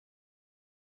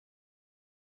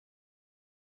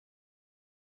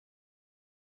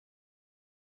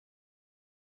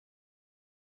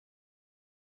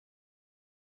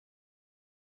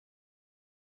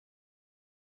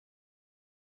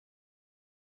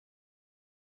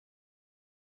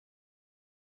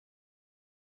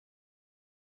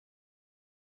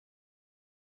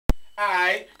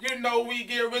Aight, you know we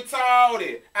get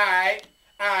retarded.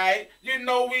 Aight, you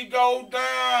know we go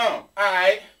down.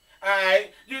 Aight,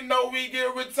 you know we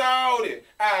get retarded.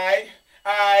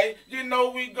 Aight, you know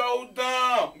we go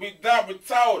down. We done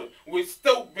retarded. We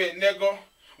stupid, nigga.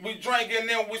 We drinking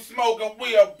and we smoking.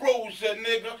 We a bruiser,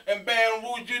 nigga. And Baton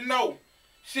Rouge, you know.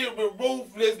 Shit, we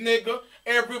ruthless, nigga.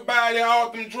 Everybody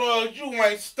off them drugs. You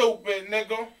ain't stupid,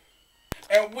 nigga.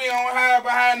 And we don't hide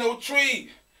behind no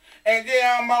tree. And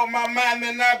yeah, I'm out my mind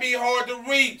and I be hard to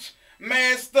reach.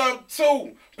 Man, stuff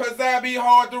too, cause I be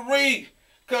hard to read.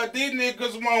 Cause these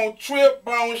niggas won't trip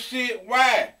on shit.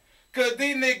 Why? Cause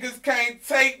these niggas can't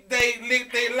take they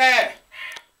lick they lie.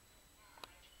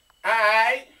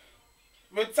 Aight,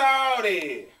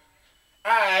 retarded.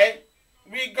 Aight,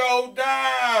 we go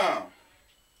down.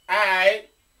 Aight,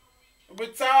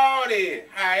 retarded.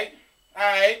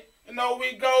 Aight, you know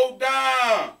we go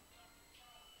down.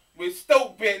 We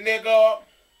stupid, nigga.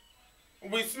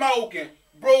 We smoking.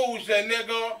 Bruiser,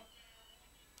 nigga.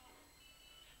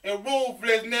 And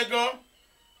ruthless, nigga.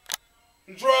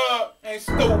 Drug and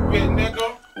stupid,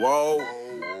 nigga. Whoa.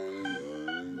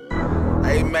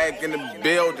 A-Mac in the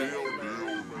building.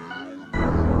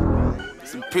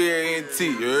 Superior NT,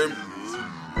 you heard me?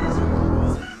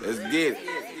 Let's get it.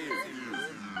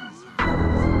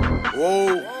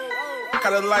 Whoa.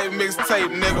 Kind of light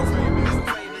mixtape, nigga.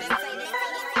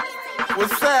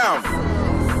 What's sound?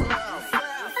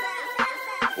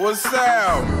 What's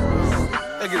sound?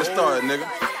 Let's get it started, nigga.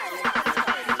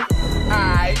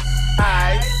 Aight,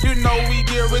 you know we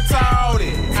get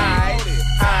retarded.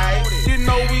 Aight, you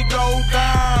know we go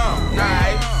down.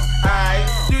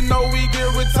 Aight, you know we get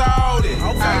retarded.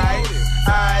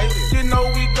 Aight, you know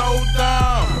we go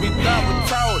down. We done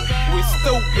retarded. We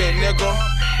stupid, nigga.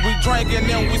 We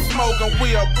drinking and we smoking.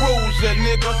 We a bruiser,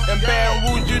 nigga. And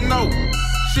Baton Rouge, you know.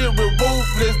 Shit, we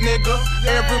ruthless, nigga.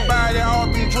 Everybody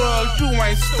off them drugs, you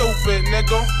ain't stupid,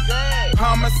 nigga.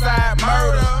 Homicide,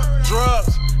 murder,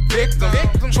 drugs, victim.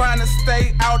 Trying to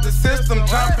stay out the system,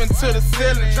 jumping to the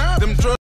ceiling. Them drugs.